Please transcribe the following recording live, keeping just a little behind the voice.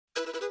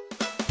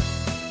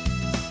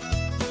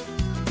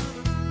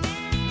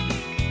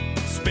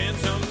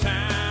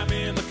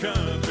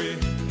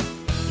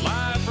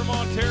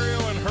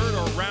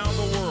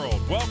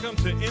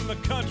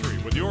the Country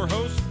with your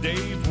host,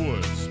 Dave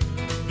Woods.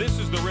 This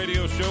is the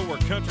radio show where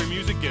country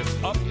music gets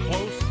up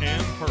close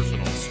and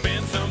personal.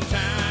 Spend some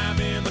time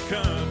in the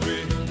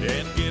country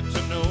and get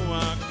to know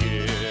our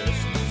guests.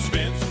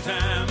 Spend some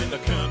time in the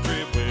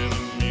country where the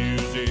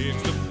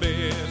music's the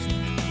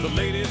best. The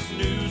latest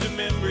news and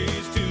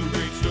memories, two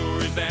great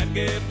stories that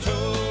get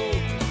told.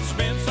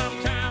 Spend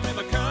some time in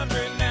the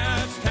country,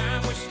 now it's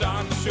time we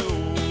start the show.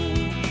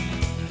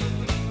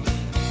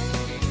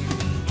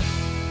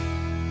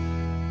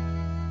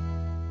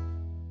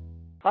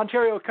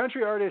 Ontario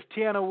country artist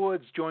Tianna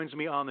Woods joins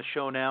me on the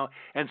show now,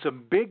 and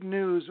some big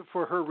news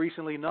for her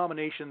recently.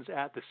 Nominations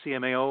at the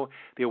CMAO.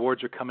 The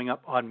awards are coming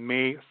up on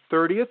May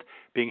 30th,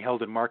 being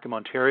held in Markham,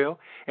 Ontario.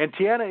 And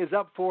Tianna is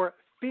up for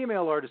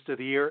Female Artist of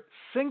the Year,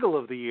 Single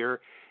of the Year,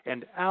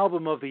 and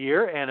Album of the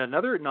Year, and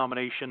another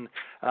nomination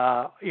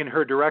in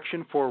her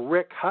direction for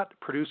Rick Hutt,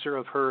 producer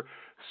of her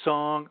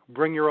song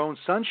Bring Your Own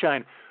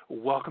Sunshine.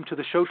 Welcome to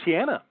the show,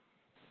 Tianna.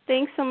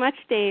 Thanks so much,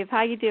 Dave.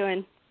 How you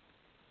doing?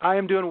 I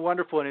am doing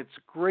wonderful, and it's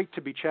great to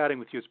be chatting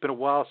with you. It's been a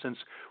while since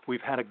we've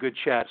had a good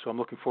chat, so I'm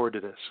looking forward to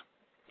this.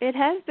 It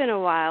has been a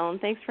while,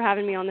 and thanks for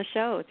having me on the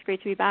show. It's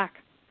great to be back.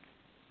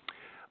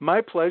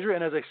 My pleasure,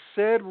 and as I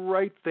said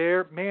right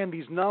there, man,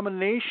 these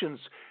nominations,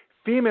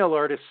 Female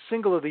Artist,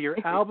 Single of the Year,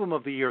 Album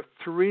of the Year,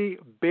 3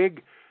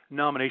 big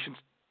nominations.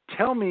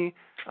 Tell me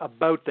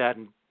about that,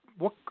 and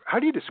how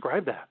do you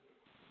describe that?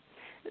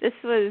 This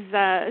was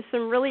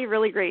some really,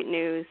 really great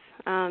news.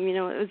 It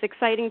was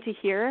exciting to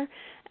hear.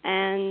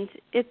 And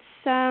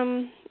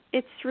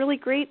it's really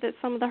great that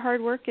some of the hard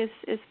work is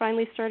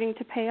finally starting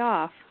to pay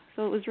off.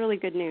 So it was really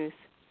good news.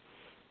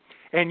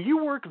 And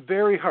you work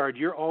very hard.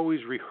 You're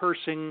always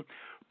rehearsing,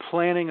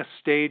 planning a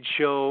stage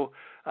show.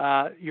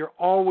 You're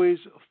always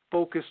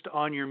focused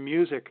on your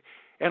music.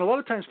 And a lot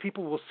of times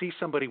people will see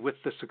somebody with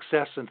the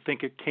success and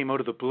think it came out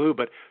of the blue.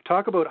 But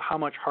talk about how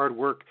much hard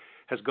work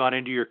has gone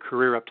into your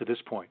career up to this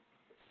point.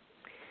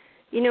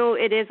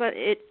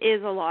 It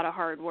is a lot of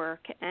hard work,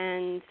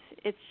 and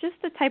it's just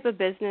the type of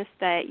business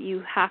that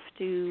you have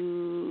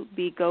to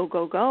be go,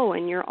 go, go,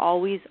 and you're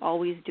always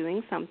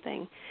doing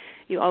something.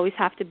 You always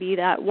have to be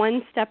that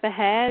one step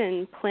ahead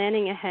and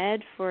planning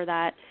ahead for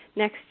that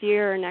next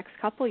year or next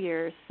couple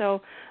years.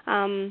 So,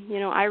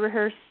 I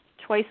rehearse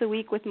twice a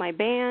week with my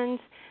band.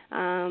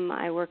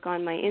 I work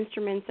on my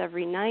instruments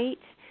every night.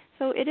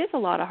 So it is a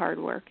lot of hard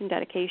work and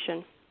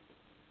dedication.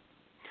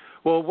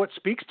 Well, what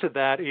speaks to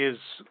that is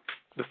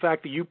the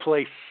fact that you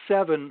play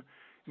 7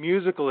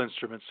 musical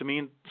instruments. I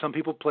mean, some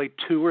people play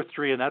 2 or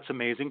 3, and that's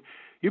amazing.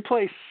 You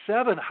play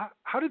 7.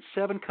 How did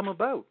 7 come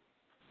about?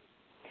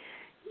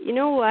 You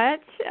know what?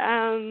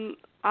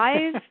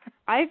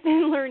 I've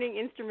been learning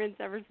instruments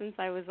ever since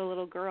I was a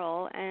little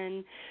girl,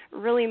 and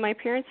really my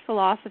parents'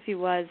 philosophy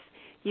was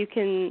you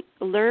can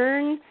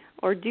learn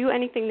or do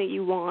anything that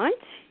you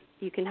want.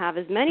 You can have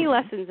as many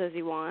lessons as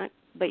you want,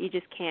 but you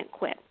just can't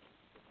quit.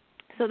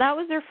 So that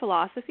was their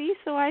philosophy.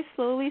 So I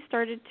slowly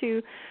started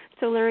to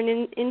learn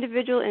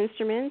individual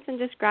instruments and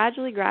just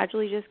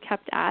gradually just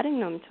kept adding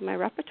them to my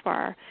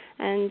repertoire.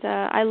 And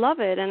I love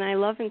it, and I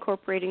love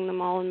incorporating them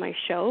all in my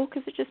show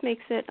because it just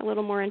makes it a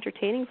little more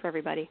entertaining for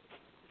everybody.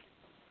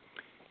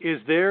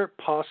 Is there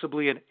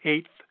possibly an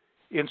 8th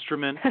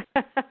instrument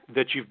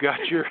that you've got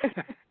your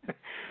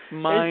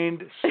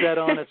mind set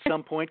on at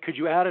some point? Could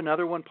you add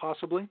another one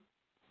possibly?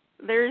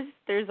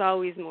 There's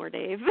always more,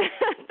 Dave.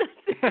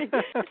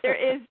 There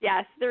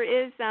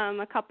is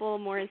a couple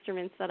more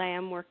instruments that I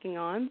am working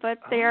on, but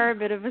they are a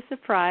bit of a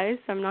surprise.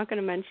 So I'm not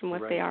going to mention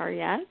what they are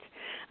yet.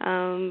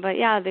 But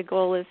yeah, the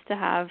goal is to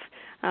have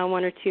 1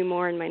 or 2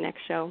 more in my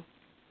next show.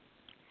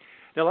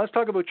 Now let's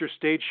talk about your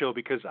stage show,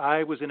 because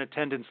I was in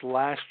attendance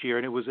last year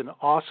and it was an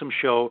awesome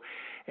show.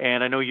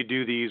 And I know you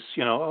do these,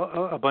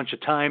 a bunch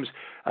of times.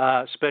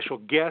 Special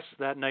guests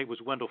that night was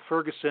Wendell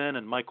Ferguson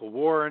and Michael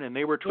Warren, and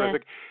they were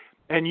terrific. Yeah.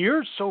 And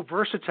you're so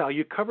versatile.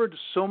 You covered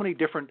so many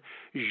different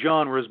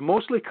genres,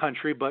 mostly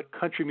country, but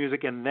country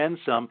music and then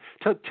some.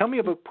 Tell me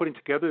about putting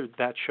together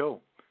that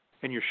show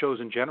and your shows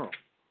in general.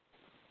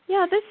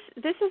 Yeah,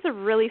 this is a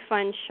really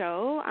fun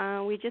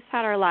show. We just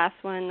had our last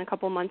one a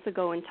couple months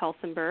ago in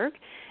Tellsonburg,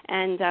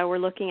 and we're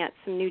looking at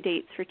some new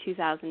dates for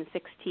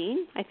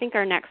 2016. I think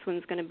our next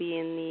one's going to be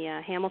in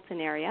the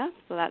Hamilton area,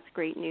 so that's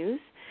great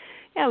news.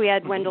 Yeah, we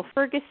had Wendell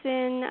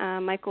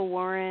Ferguson, Michael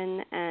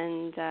Warren,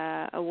 and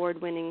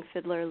award-winning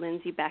fiddler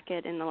Lindsay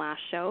Beckett in the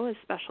last show as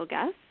special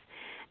guests.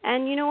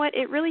 And you know what?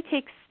 It really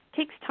takes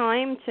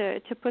time to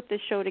put this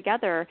show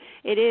together.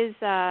 It is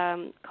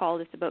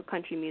called It's About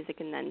Country Music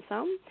and Then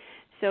Some.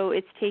 So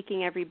it's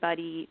taking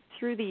everybody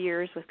through the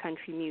years with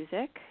country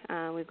music.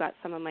 We've got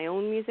some of my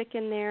own music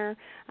in there.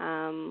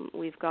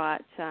 We've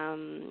got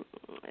some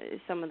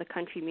of the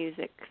country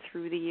music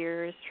through the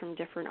years from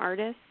different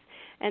artists.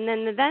 And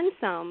then the Then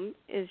Some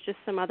is just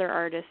some other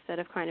artists that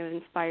have kind of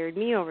inspired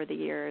me over the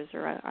years,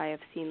 or I have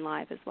seen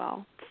live as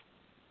well.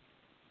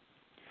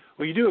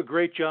 Well, you do a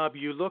great job.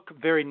 You look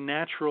very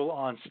natural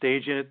on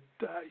stage, and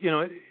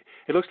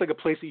it looks like a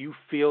place that you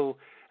feel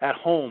at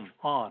home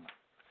on.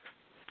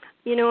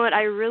 You know what?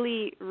 I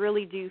really,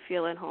 really do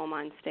feel at home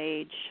on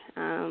stage.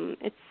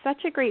 It's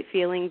such a great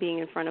feeling being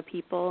in front of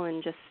people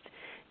and just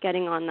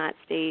getting on that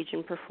stage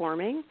and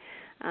performing.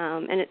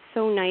 And it's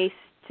so nice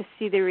to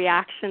see the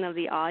reaction of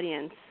the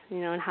audience,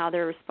 and how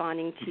they're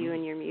responding to you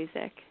and your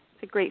music.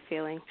 It's a great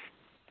feeling.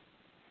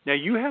 Now,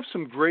 you have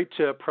some great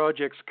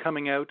projects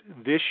coming out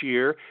this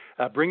year.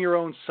 Bring Your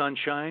Own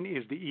Sunshine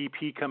is the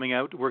EP coming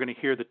out. We're going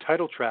to hear the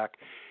title track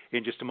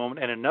in just a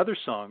moment, and another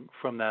song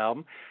from the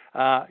album.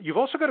 You've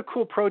also got a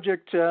cool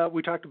project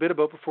we talked a bit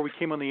about before we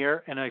came on the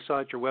air, and I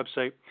saw at your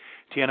website,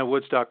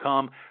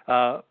 tiannawoods.com,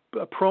 a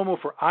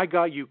promo for I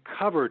Got You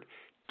Covered.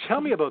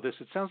 Tell me about this.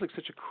 It sounds like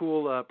such a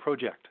cool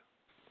project.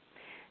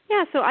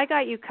 Yeah, so I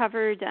Got You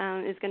Covered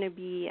is going to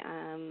be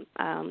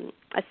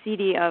a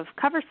CD of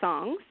cover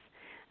songs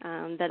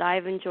that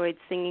I've enjoyed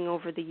singing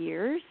over the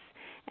years,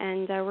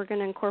 and we're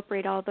going to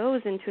incorporate all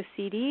those into a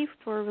CD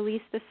for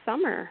release this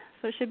summer.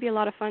 So it should be a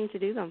lot of fun to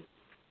do them.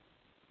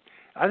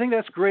 I think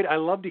that's great. I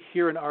love to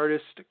hear an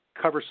artist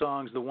cover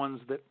songs, the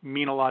ones that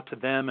mean a lot to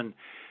them,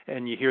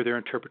 and you hear their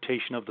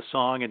interpretation of the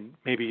song, and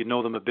maybe you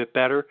know them a bit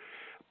better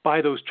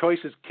by those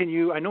choices.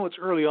 I know it's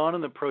early on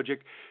in the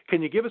project,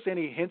 can you give us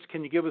any hints?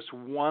 Can you give us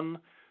one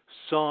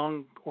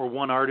song or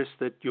one artist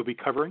that you'll be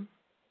covering?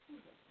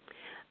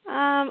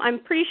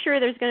 I'm pretty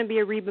sure there's going to be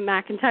a Reba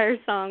McEntire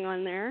song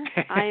on there.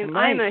 Nice.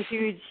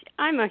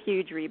 I'm a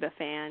huge Reba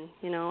fan.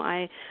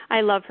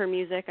 I love her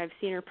music. I've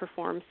seen her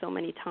perform so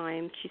many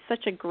times. She's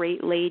such a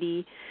great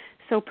lady,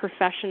 so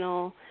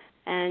professional,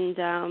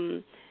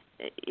 and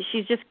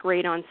she's just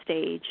great on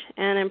stage.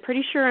 And I'm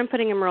pretty sure I'm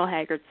putting a Merle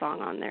Haggard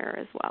song on there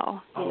as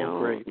well.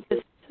 Great.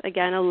 Just,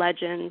 again, a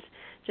legend,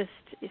 just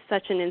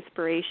such an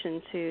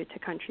inspiration to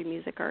country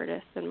music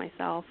artists and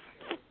myself.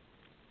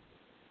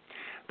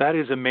 That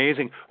is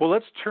amazing. Well,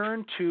 let's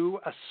turn to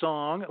a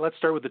song. Let's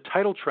start with the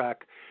title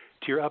track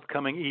to your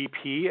upcoming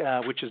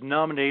EP, which is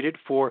nominated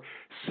for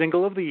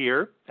Single of the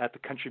Year at the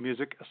Country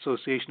Music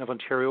Association of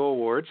Ontario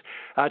Awards.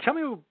 Tell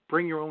me about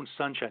Bring Your Own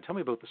Sunshine. Tell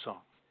me about the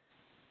song.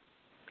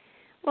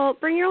 Well,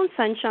 Bring Your Own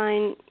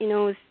Sunshine,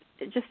 is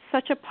just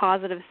such a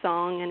positive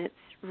song, and it's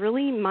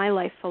really my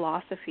life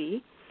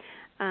philosophy.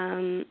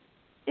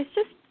 It's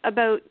just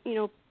about,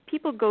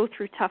 people go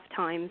through tough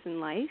times in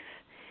life.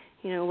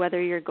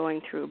 Whether you're going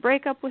through a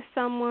breakup with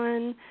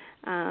someone,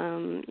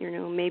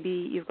 maybe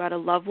you've got a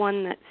loved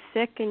one that's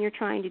sick and you're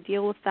trying to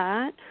deal with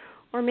that,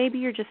 or maybe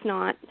you're just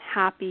not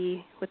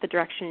happy with the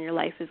direction your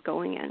life is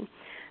going in.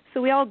 So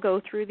we all go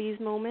through these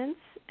moments,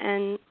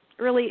 and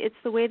really it's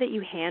the way that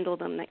you handle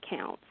them that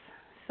counts.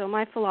 So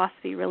my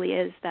philosophy really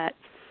is that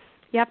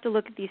you have to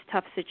look at these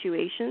tough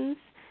situations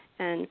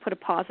and put a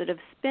positive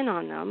spin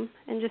on them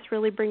and just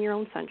really bring your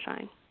own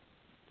sunshine.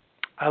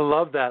 I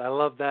love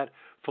that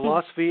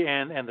philosophy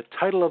and the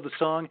title of the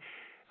song.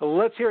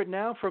 Let's hear it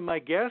now from my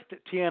guest,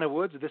 Tianna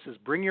Woods. This is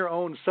Bring Your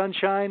Own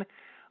Sunshine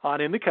on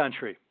In the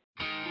Country.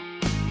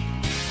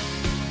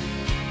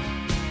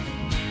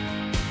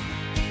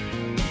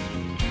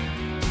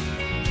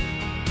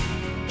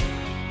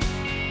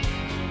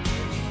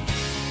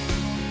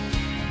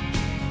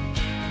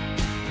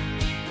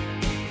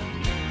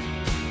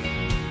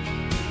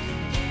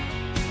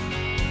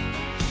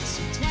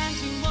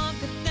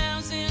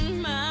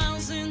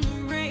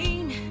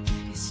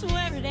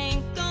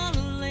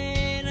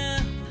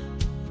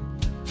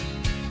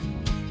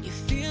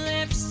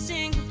 Every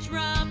single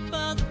drop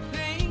of the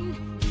pain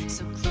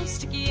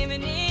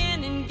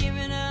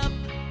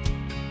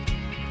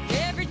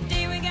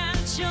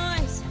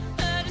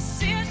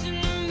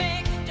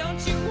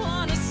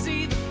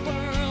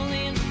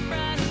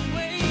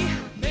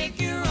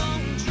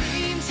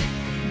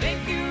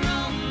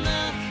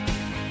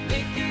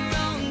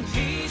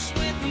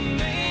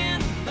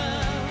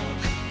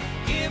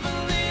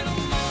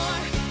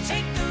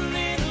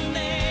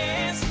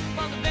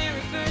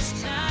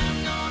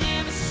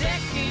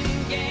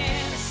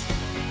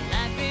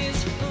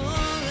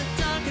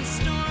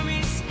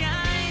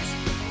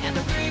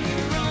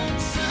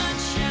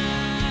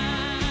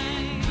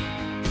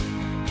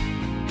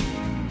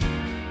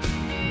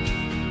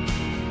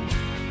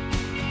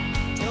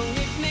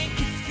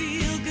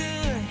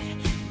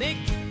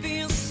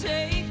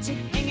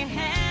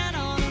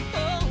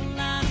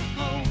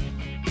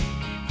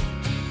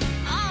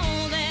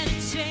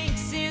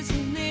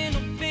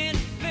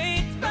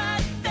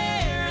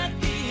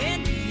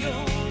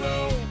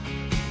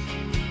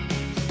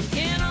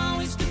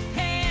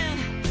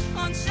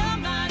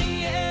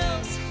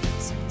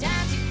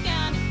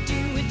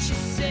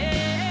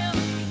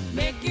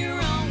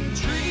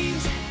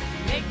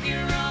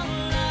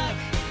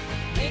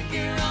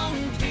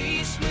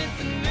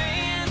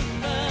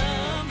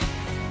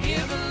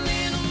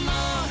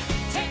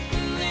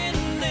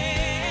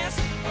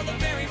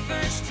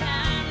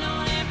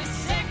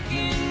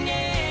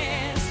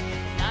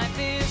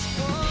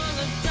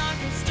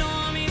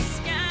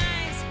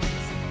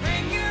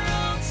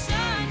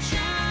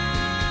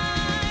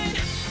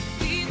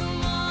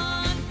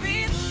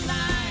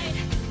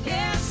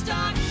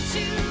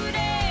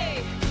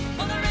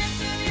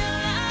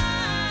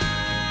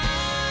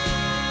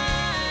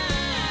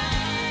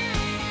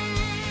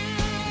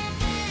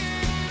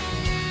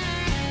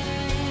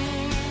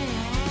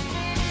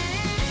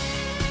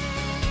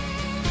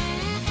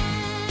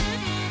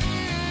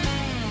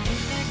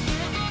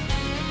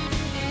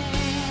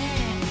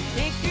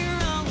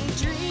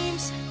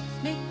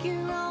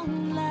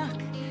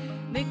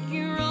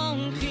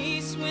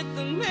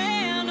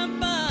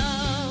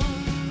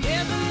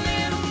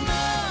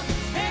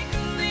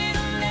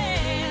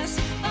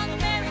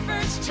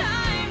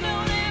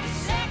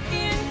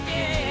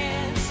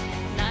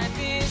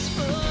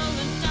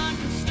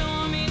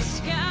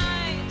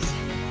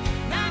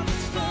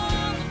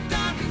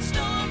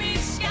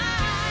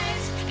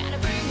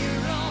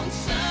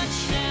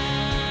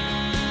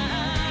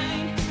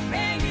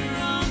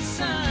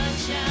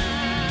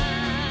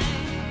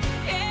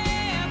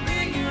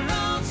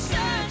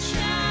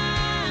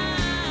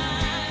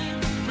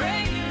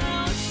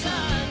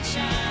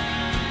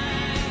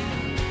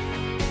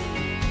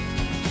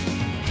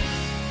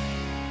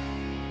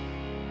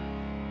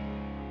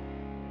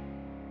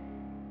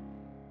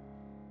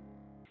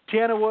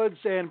Tianna Woods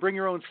and Bring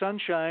Your Own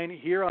Sunshine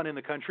here on In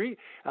the Country.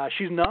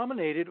 She's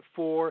nominated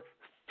for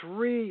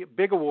 3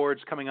 big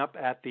awards coming up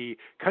at the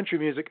Country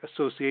Music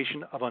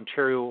Association of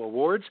Ontario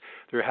Awards.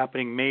 They're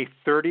happening May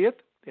 30th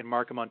in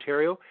Markham,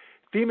 Ontario.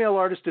 Female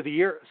Artist of the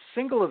Year,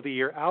 Single of the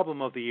Year,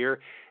 Album of the Year,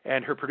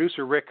 and her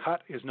producer Rick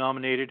Hutt is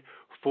nominated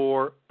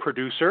for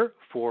Producer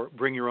for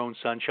Bring Your Own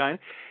Sunshine.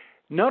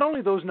 Not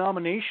only those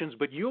nominations,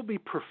 but you'll be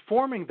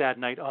performing that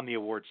night on the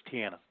awards,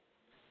 Tianna.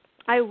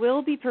 I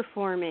will be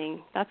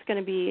performing. That's going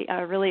to be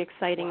a really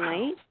exciting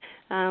night.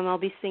 I'll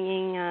be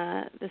singing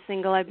the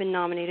single I've been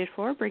nominated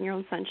for, Bring Your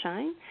Own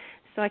Sunshine.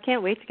 So I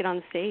can't wait to get on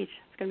the stage.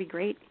 It's going to be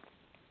great.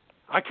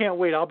 I can't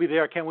wait. I'll be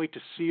there. I can't wait to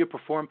see you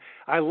perform.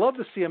 I love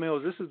the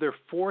CMAOs. This is their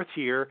 4th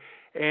year,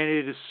 and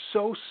it is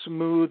so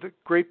smooth.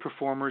 Great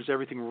performers.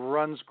 Everything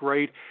runs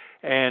great,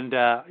 and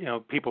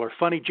people are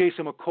funny.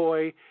 Jason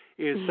McCoy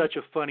is such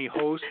a funny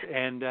host,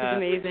 and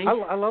amazing.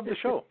 I love the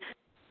show.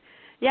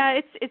 Yeah,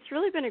 it's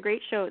really been a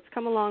great show. It's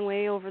come a long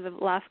way over the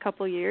last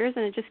couple of years,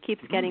 and it just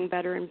keeps getting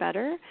better and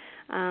better.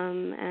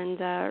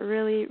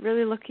 Really,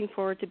 really looking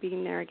forward to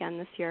being there again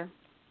this year.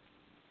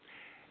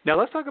 Now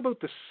let's talk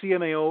about the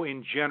CMAO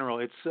in general.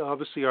 It's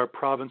obviously our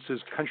province's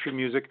country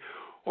music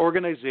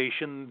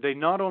organization. They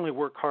not only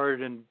work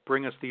hard and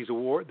bring us this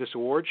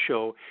award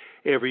show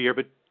every year,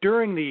 but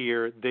during the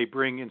year they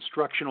bring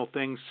instructional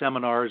things,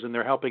 seminars, and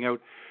they're helping out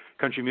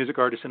country music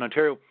artists in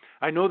Ontario.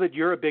 I know that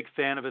you're a big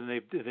fan of it,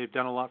 and they've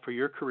done a lot for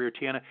your career,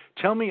 Tianna.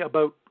 Tell me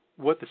about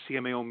what the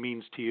CMAO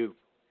means to you.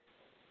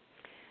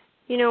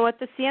 You know what,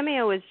 the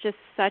CMAO is just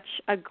such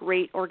a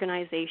great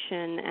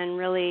organization, and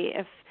really,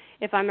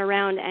 if I'm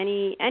around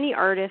any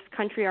artist,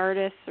 country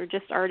artists, or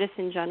just artists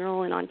in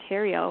general in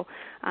Ontario,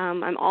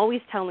 I'm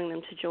always telling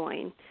them to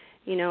join.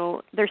 You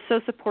know, they're so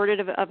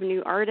supportive of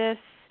new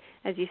artists.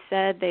 As you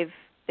said,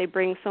 they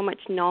bring so much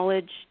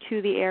knowledge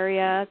to the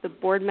area. The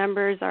board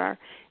members are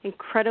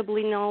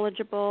incredibly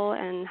knowledgeable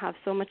and have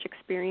so much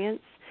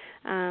experience.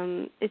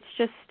 It's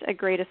just a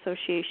great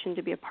association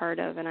to be a part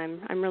of, and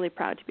I'm really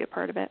proud to be a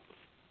part of it.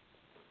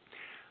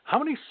 How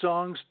many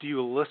songs do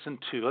you listen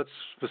to? Let's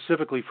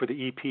specifically for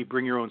the EP,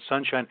 Bring Your Own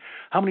Sunshine.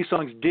 How many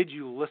songs did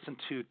you listen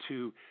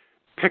to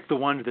pick the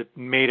one that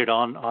made it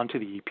onto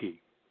the EP?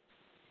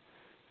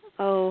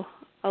 Oh,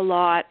 a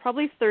lot.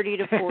 Probably 30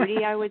 to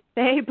 40, I would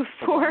say,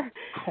 before.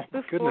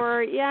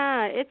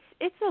 Yeah,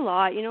 it's a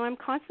lot. You know, I'm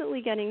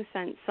constantly getting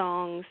sent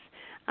songs,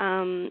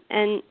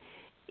 and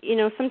you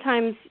know,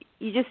 sometimes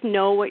you just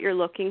know what you're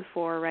looking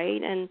for,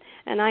 right? And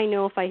I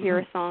know if I hear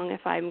a song,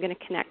 if I'm going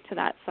to connect to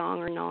that song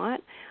or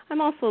not. I'm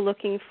also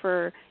looking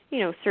for, you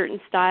know, certain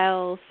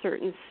styles,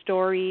 certain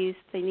stories.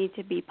 They need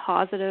to be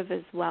positive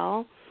as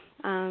well.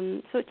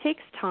 So it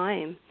takes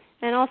time.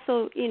 And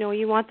also, you know,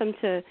 you want them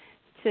to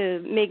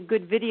make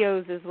good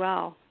videos as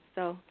well.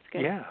 So it's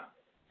good. Yeah.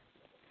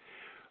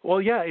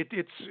 Well, yeah,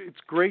 it's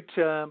great.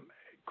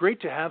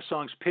 Great to have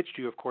songs pitched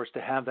to you, of course, to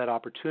have that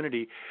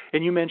opportunity.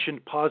 And you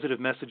mentioned positive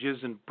messages,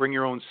 and Bring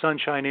Your Own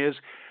Sunshine is.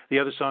 The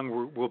other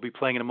song we'll be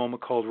playing in a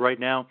moment called Right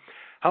Now.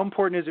 How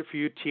important is it for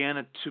you,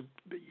 Tianna, to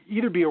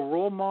either be a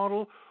role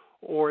model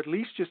or at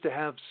least just to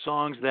have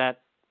songs that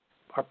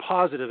are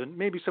positive, and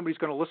maybe somebody's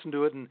going to listen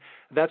to it and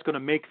that's going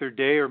to make their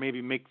day or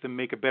maybe make them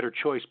make a better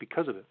choice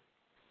because of it?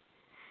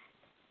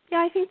 Yeah,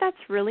 I think that's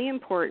really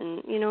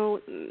important. You know,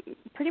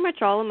 pretty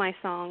much all of my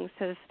songs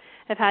have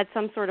had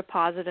some sort of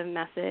positive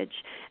message.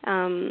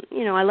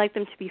 You know, I like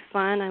them to be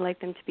fun. I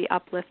like them to be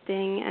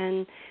uplifting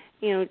and,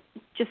 you know,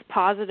 just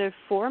positive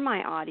for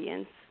my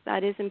audience.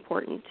 That is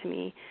important to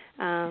me.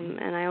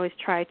 And I always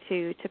try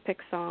to pick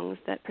songs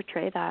that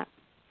portray that.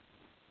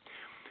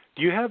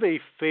 Do you have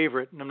a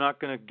favorite, and I'm not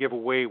going to give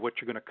away what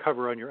you're going to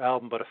cover on your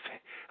album, but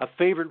a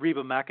favorite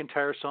Reba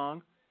McEntire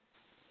song?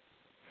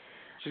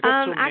 She's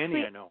got so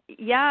many, I know.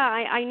 Yeah,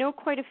 I know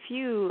quite a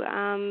few.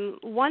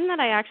 One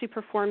that I actually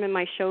perform in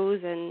my shows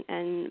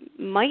and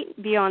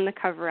might be on the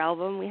cover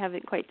album, we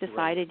haven't quite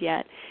decided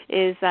yet,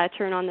 is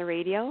Turn on the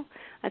Radio.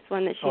 That's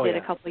one that she did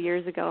a couple of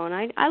years ago,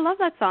 and I love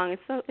that song.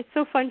 It's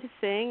so fun to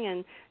sing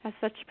and has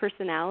such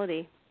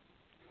personality.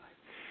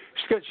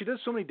 She does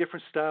so many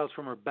different styles,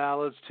 from her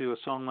ballads to a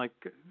song like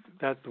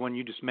that, the one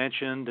you just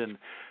mentioned, and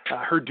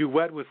her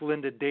duet with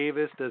Linda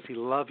Davis, Does He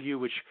Love You,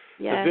 which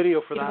the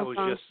video for that was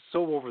just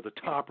so over the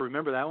top.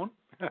 Remember that one?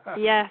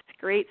 Yes,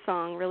 great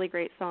song, really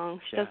great song.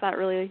 She does that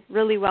really,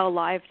 really well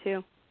live,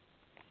 too.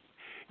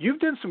 You've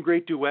done some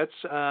great duets.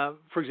 For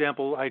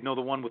example, I know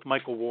the one with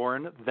Michael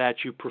Warren that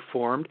you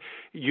performed.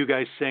 You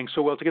guys sang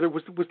so well together.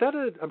 Was that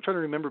I'm trying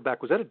to remember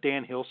back, was that a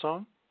Dan Hill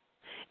song?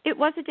 It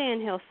was a Dan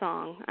Hill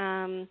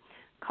song.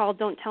 Called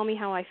Don't Tell Me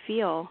How I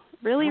Feel.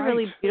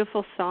 Really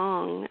beautiful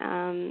song.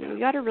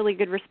 We got a really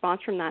good response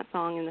from that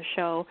song in the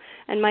show,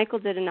 and Michael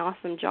did an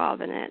awesome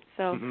job in it.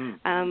 So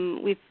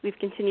we've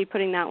continued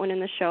putting that one in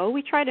the show.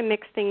 We try to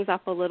mix things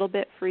up a little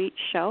bit for each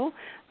show,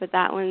 but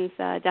that one's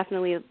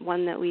definitely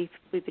one that we've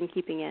been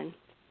keeping in.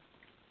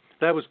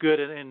 That was good,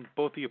 and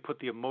both of you put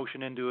the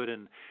emotion into it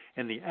and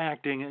the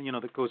acting, you know,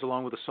 that goes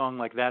along with a song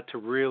like that to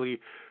really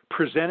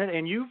present it.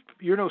 And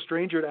you're no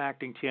stranger to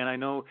acting, Tianna. I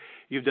know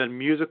you've done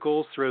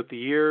musicals throughout the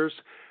years.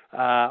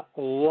 A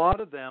lot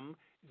of them.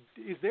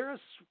 Is there a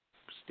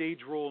stage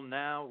role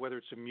now, whether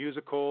it's a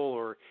musical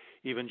or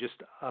even just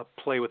a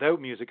play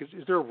without music?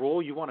 Is there a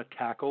role you want to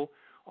tackle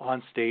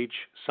on stage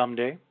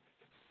someday?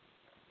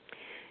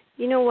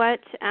 You know what?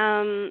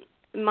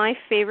 My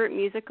favorite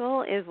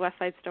musical is West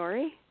Side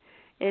Story.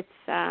 It's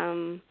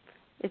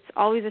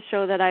always a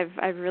show that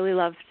I've really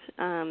loved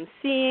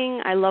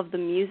seeing. I love the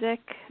music.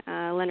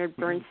 Leonard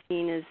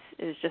Bernstein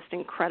is just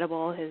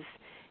incredible.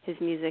 His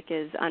music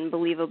is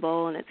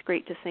unbelievable, and it's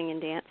great to sing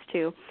and dance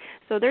to.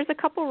 So there's a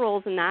couple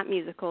roles in that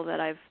musical that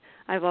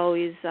I've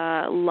always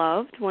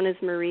loved. One is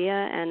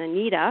Maria and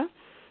Anita,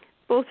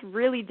 both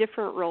really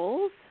different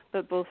roles,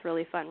 but both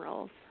really fun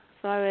roles.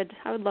 So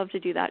I would love to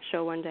do that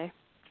show one day.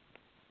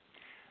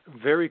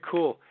 Very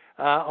cool.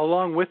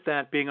 Along with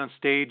that, being on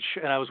stage,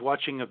 and I was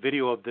watching a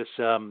video of this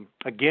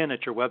again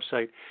at your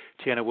website,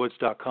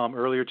 tiannawoods.com,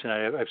 earlier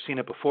tonight. I've seen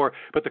it before,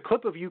 but the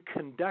clip of you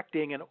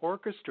conducting an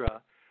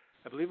orchestra,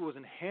 I believe it was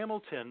in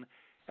Hamilton,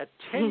 at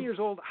 10 years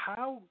old.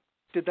 How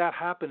did that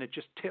happen? It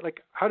just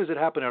how does it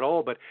happen at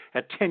all? But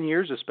at 10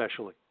 years,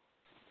 especially.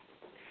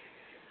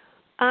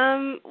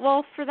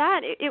 Well, for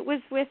that, it was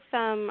with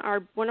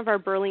one of our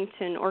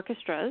Burlington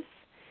orchestras.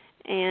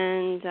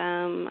 And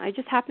I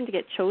just happened to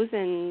get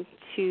chosen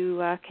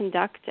to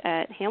conduct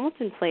at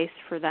Hamilton Place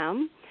for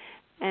them.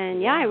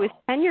 And yeah, I was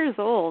 10 years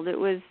old. It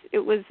was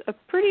a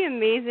pretty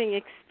amazing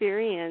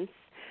experience.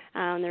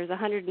 There's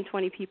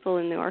 120 people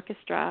in the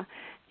orchestra,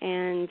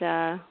 and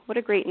what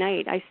a great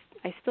night. I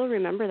still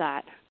remember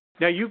that.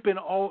 Now you've been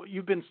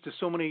to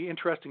so many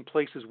interesting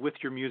places with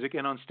your music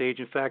and on stage.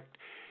 In fact,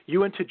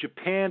 you went to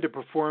Japan to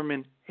perform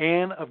in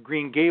Anne of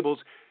Green Gables.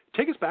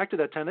 Take us back to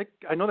that time.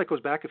 I know that goes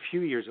back a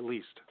few years at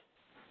least.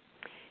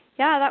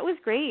 Yeah, that was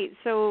great.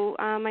 So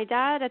my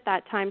dad at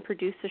that time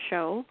produced a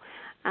show.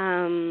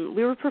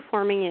 We were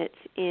performing it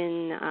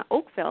in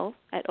Oakville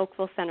at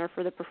Oakville Center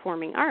for the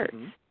Performing Arts.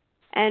 Mm-hmm.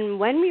 And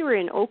when we were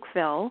in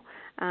Oakville,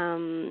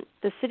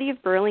 the city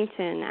of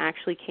Burlington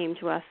actually came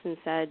to us and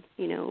said,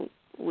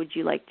 would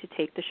you like to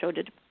take the show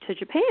to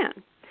Japan?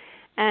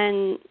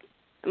 And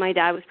my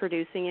dad was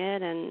producing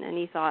it, and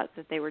he thought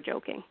that they were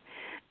joking.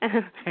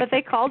 But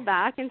they called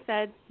back and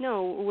said,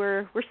 no,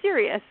 we're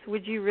serious.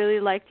 Would you really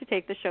like to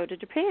take the show to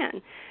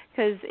Japan?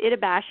 Because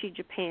Itabashi,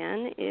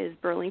 Japan is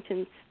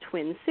Burlington's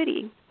twin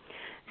city.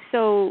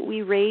 So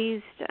we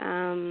raised,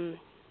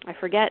 I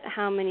forget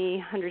how many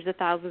hundreds of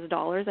thousands of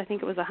dollars. I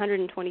think it was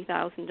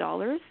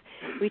 $120,000.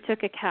 We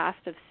took a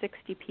cast of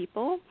 60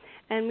 people,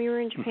 and we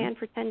were in Japan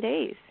for 10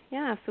 days.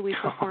 Yeah, so we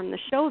performed the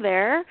show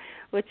there,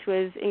 which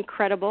was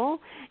incredible,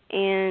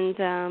 and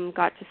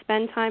got to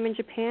spend time in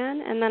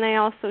Japan. And then I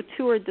also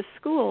toured the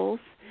schools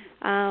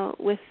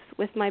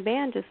with my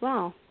band as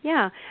well.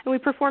 Yeah, and we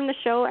performed the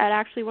show at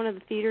actually one of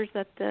the theaters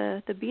that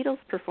the Beatles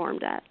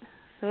performed at.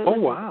 So it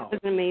was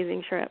an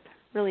amazing trip,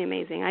 really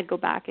amazing. I'd go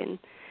back in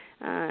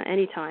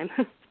anytime.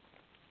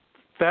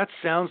 That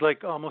sounds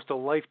like almost a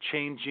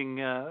life-changing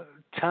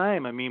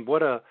time. I mean,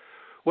 what a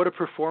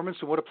performance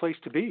and what a place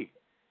to be.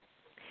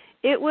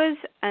 It was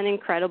an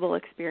incredible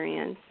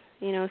experience.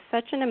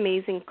 Such an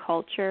amazing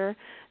culture.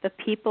 The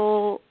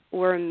people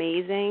were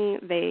amazing.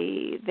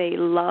 They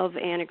love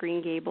Anne of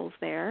Green Gables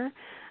there.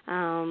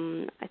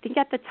 I think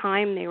at the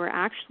time they were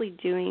actually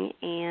doing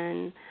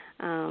Anne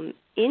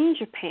in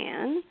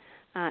Japan,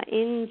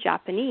 in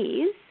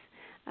Japanese.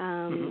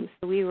 So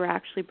we were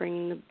actually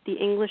bringing the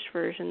English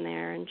version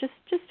there, and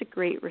just a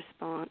great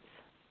response.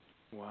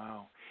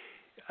 Wow.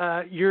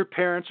 Your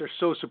parents are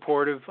so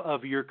supportive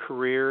of your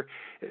career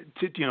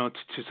to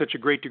such a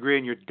great degree,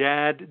 and your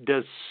dad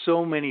does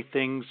so many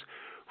things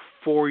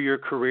for your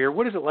career.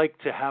 What is it like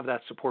to have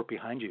that support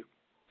behind you?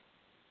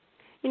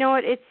 You know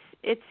what?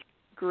 It's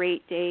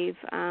great, Dave.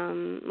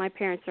 My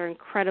parents are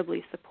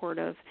incredibly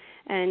supportive,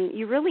 and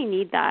you really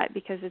need that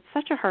because it's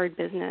such a hard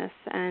business,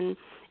 and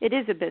it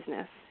is a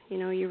business.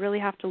 You really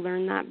have to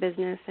learn that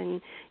business,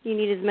 and you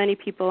need as many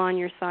people on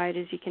your side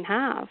as you can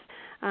have.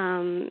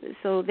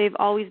 So they've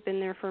always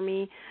been there for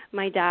me.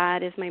 My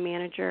dad is my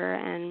manager,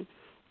 and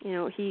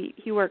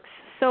he works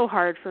so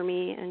hard for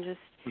me, and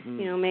just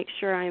make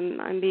sure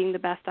I'm being the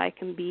best I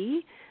can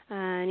be.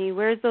 And he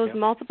wears those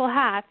multiple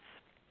hats.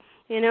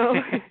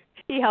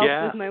 He helps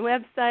with my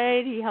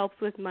website. He helps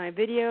with my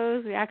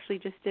videos. We actually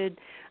just did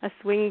a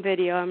swing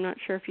video. I'm not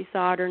sure if you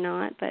saw it or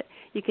not, but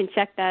you can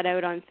check that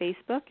out on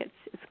Facebook. It's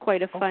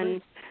quite a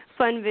fun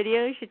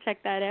video. You should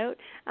check that out.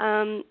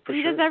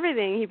 He does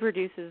everything. He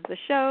produces the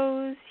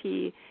shows.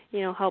 He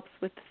helps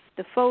with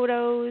the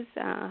photos.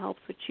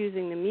 Helps with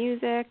choosing the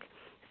music.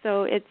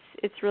 So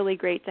it's really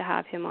great to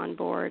have him on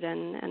board,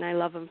 and I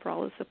love him for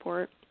all his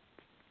support.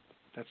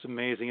 That's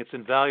amazing. It's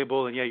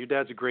invaluable, and your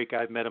dad's a great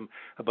guy. I've met him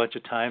a bunch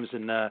of times,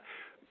 and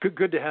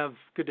good to have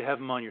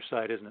him on your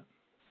side, isn't it?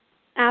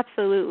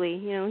 Absolutely.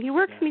 He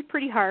works me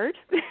pretty hard,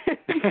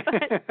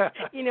 but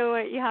you know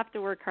what? You have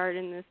to work hard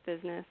in this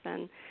business,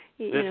 and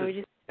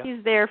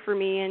he's there for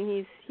me,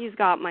 and he's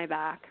got my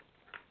back.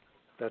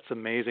 That's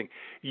amazing.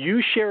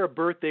 You share a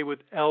birthday with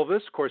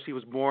Elvis. Of course, he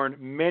was born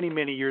many,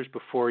 many years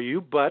before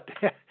you, but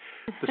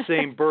the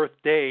same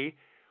birthday.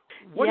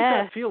 What does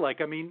that feel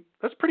like? I mean,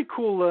 that's pretty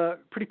cool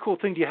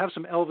thing. Do you have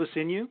some Elvis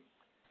in you?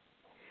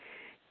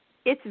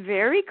 It's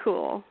very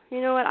cool.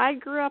 You know what? I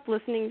grew up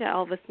listening to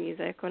Elvis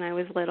music when I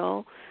was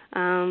little,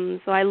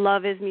 so I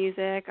love his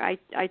music. I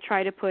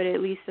try to put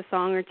at least a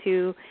song or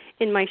two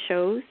in my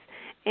shows,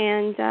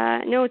 and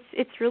no,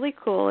 it's really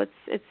cool.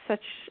 It's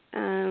such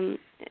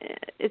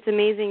it's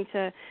amazing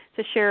to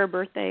share a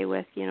birthday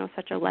with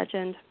such a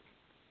legend.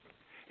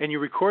 And you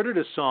recorded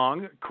a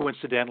song,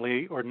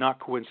 coincidentally or not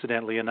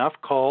coincidentally enough,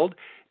 called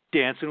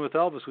 "Dancing with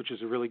Elvis," which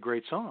is a really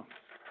great song.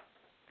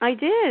 I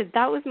did.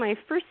 That was my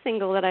first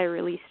single that I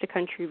released to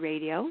country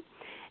radio,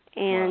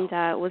 and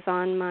it was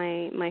on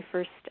my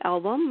first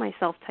album, my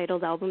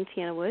self-titled album,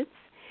 Tianna Woods.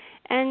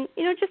 And,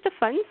 just a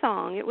fun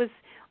song. It was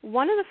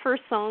one of the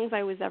first songs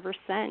I was ever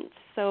sent,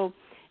 so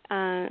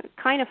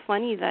kind of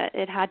funny that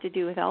it had to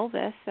do with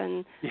Elvis.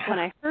 And when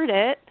I heard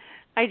it,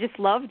 I just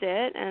loved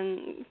it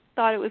and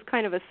thought it was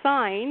kind of a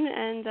sign,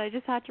 and I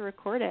just had to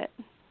record it.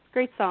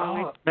 Great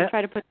song. I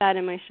try to put that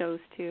in my shows,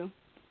 too.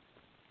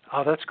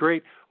 Oh, that's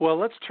great. Well,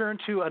 let's turn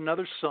to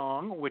another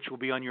song, which will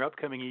be on your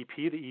upcoming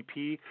EP, the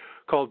EP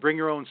called Bring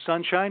Your Own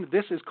Sunshine.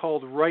 This is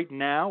called Right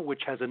Now,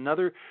 which has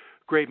another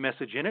great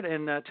message in it.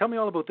 And tell me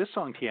all about this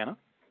song, Tianna.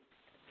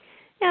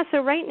 Yeah,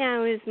 so Right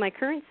Now is my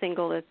current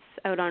single that's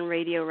out on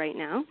radio right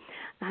now.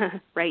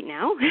 Right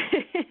now.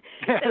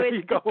 So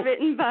it's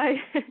written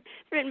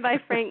by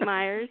Frank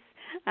Myers,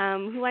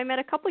 who I met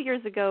a couple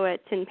years ago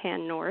at Tin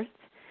Pan North,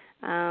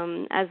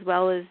 as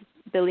well as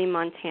Billy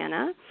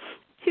Montana.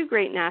 Two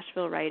great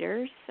Nashville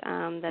writers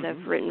that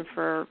have written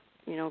for,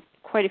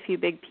 quite a few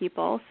big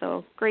people,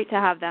 so great to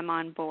have them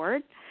on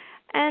board.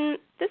 And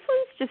this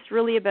one's just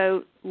really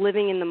about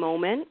living in the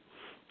moment,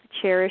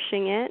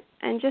 cherishing it,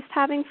 and just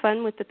having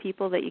fun with the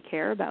people that you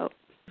care about.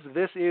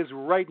 This is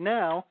Right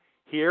Now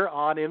here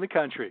on In the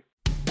Country.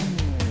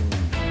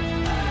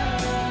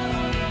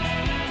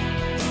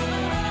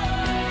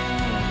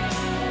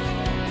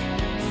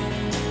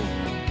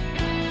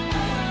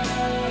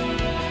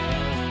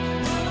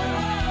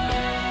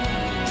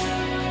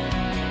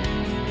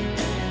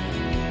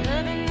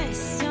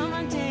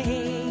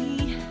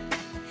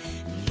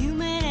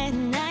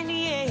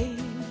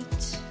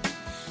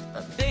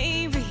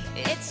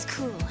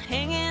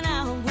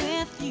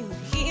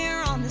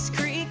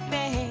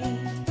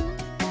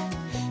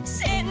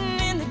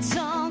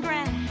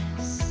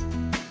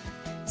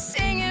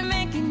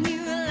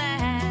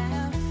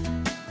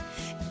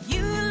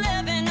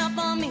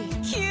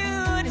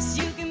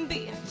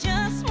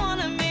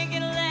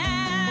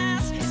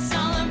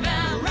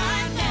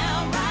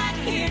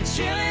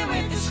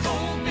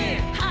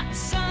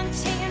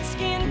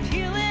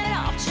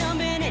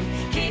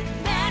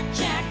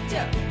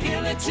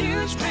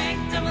 Tunes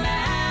cranked up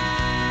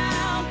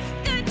loud.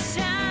 Good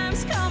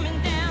times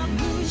coming down.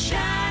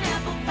 Moonshine,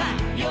 apple pie.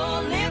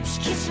 Your lips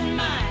kissing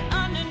mine.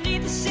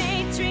 Underneath the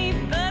shade tree,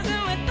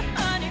 buzzing with the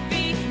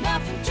honeybee.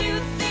 Nothing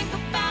to think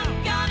about.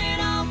 Got it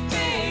all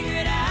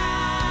figured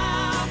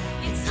out.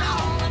 It's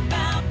all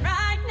about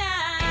right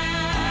now.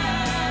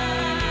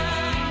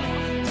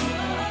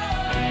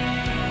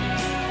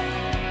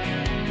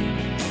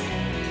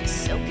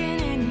 Soaking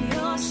in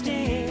your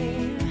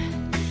stare,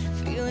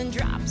 feeling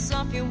drops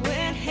off your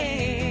wet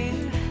hair.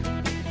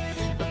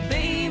 But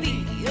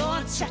baby,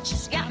 your touch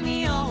has got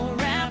me all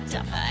wrapped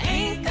up. I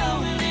ain't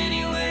going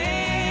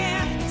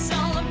anywhere. It's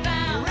all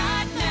about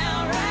right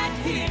now, right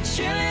here,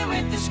 chilling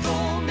with this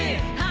cold beer.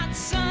 Hot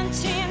sun,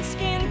 tan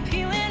skin,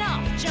 peeling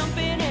off,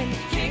 jumping in,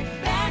 kick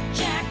back,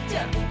 jacked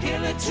up,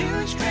 killer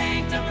tunes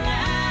cranked up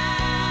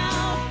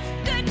loud.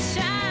 Good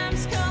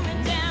times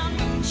coming down,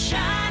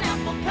 moonshine,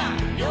 apple pie.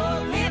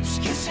 Your lips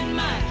kissing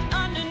mine,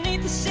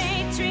 underneath the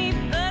shade tree,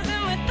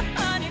 buzzing with the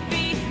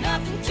honeybee.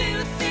 Nothing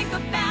to think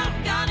about,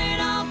 got it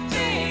all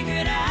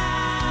figured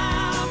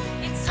out.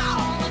 It's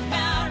all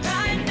about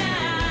right now.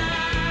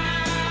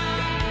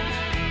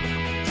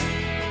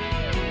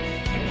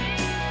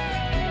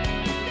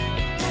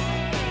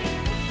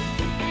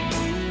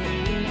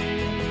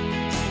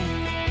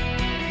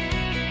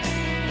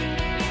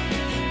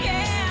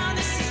 Yeah,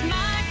 this is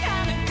my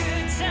kind of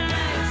good time.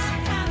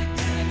 My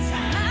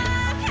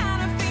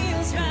kind of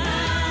feels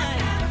right.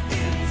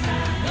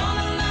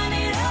 Gonna light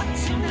it up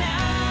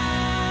tonight.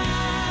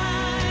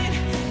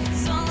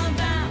 It's all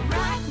about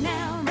right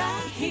now,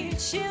 right here,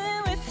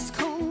 chilling with this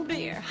cold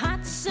beer.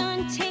 Hot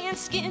sun, tan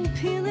skin,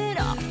 peel it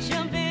off,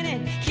 jumping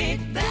in, kick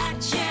back,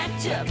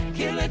 jacked up,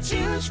 killer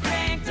tunes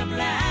cranked up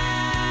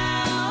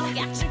loud.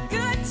 Got your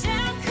good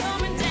time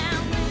coming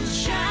down,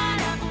 moonshine,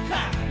 apple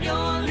pie.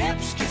 Your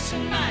lips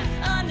kissing mine,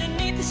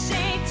 underneath the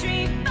shade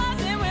tree,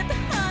 buzzing with the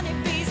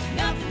honeybees.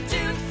 Nothing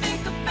to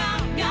think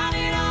about, got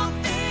it all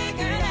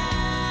figured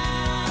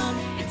out.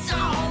 It's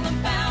all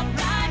about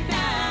right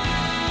now.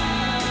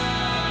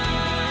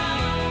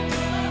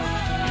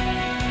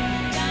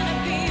 Gotta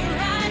be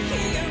right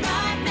here,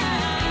 right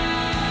now.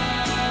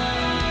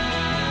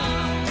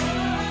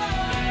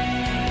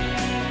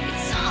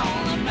 It's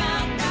all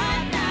about right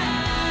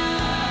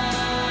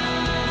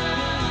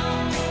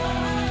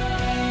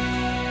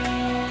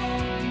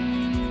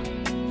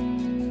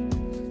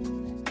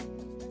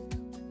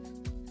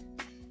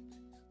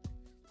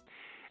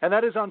And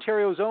that is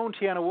Ontario's own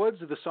Tianna Woods.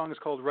 The song is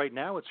called Right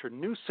Now. It's her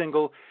new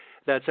single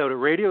that's out at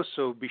radio,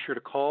 so be sure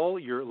to call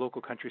your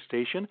local country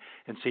station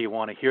and say you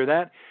want to hear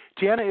that.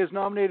 Tianna is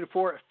nominated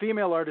for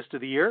Female Artist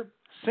of the Year,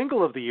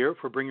 Single of the Year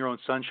for Bring Your Own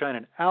Sunshine,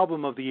 and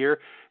Album of the Year,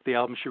 the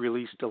album she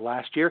released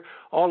last year.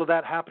 All of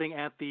that happening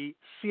at the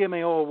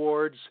CMAO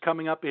Awards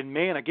coming up in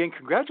May. And again,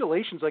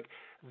 congratulations. Like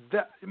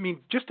that, I mean,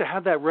 just to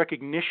have that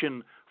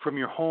recognition from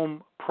your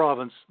home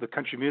province, the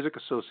Country Music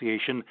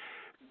Association,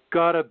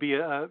 gotta be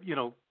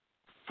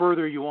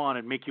further you on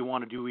and make you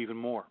want to do even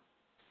more.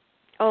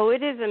 Oh,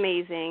 it is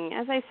amazing.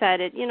 As I said,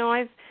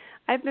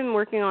 I've been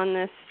working on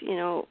this,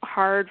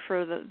 hard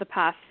for the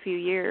past few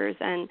years,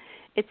 and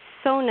it's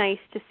so nice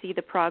to see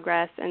the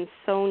progress and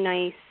so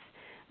nice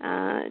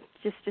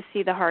just to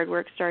see the hard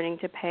work starting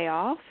to pay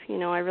off. I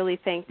really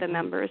thank the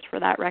members for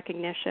that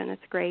recognition.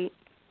 It's great.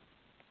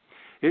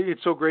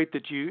 It's so great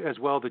that you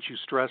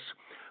stress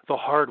the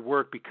hard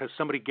work, because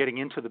somebody getting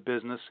into the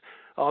business,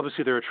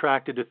 obviously they're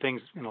attracted to things,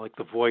 like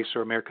The Voice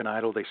or American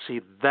Idol. They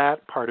see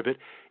that part of it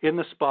in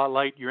the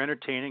spotlight. You're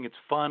entertaining, it's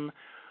fun,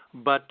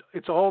 but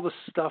it's all the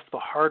stuff, the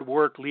hard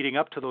work leading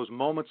up to those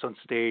moments on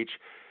stage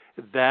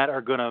that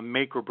are going to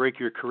make or break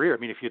your career. I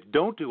mean, if you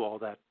don't do all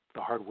that,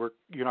 the hard work,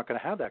 you're not going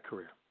to have that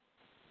career.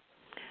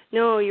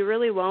 No, you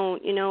really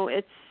won't.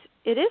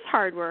 It is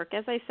hard work.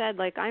 As I said,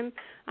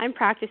 I'm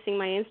practicing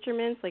my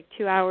instruments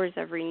 2 hours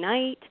every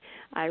night.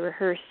 I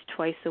rehearse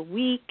twice a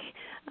week.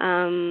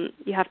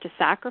 You have to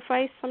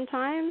sacrifice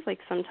sometimes.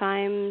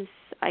 Sometimes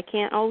I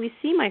can't always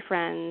see my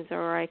friends,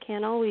 or I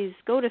can't always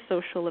go to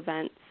social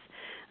events.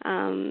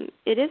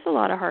 It is a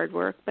lot of hard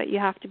work, but you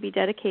have to be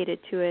dedicated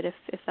to it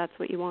if that's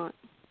what you want.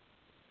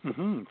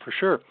 For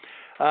sure.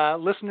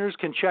 Listeners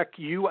can check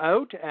you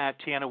out at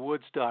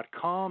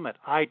tiannawoods.com, at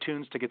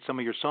iTunes to get some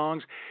of your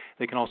songs.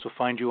 They can also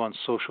find you on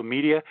social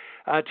media.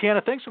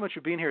 Tianna, thanks so much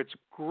for being here. It's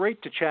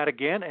great to chat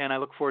again, and I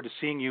look forward to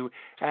seeing you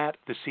at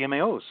the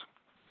CMAOs.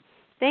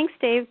 Thanks,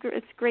 Dave.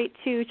 It's great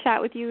to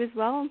chat with you as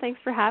well, and thanks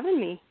for having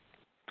me.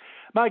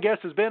 My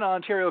guest has been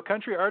Ontario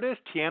country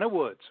artist Tianna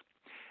Woods.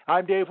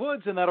 I'm Dave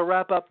Woods, and that'll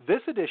wrap up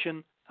this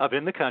edition of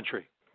In the Country.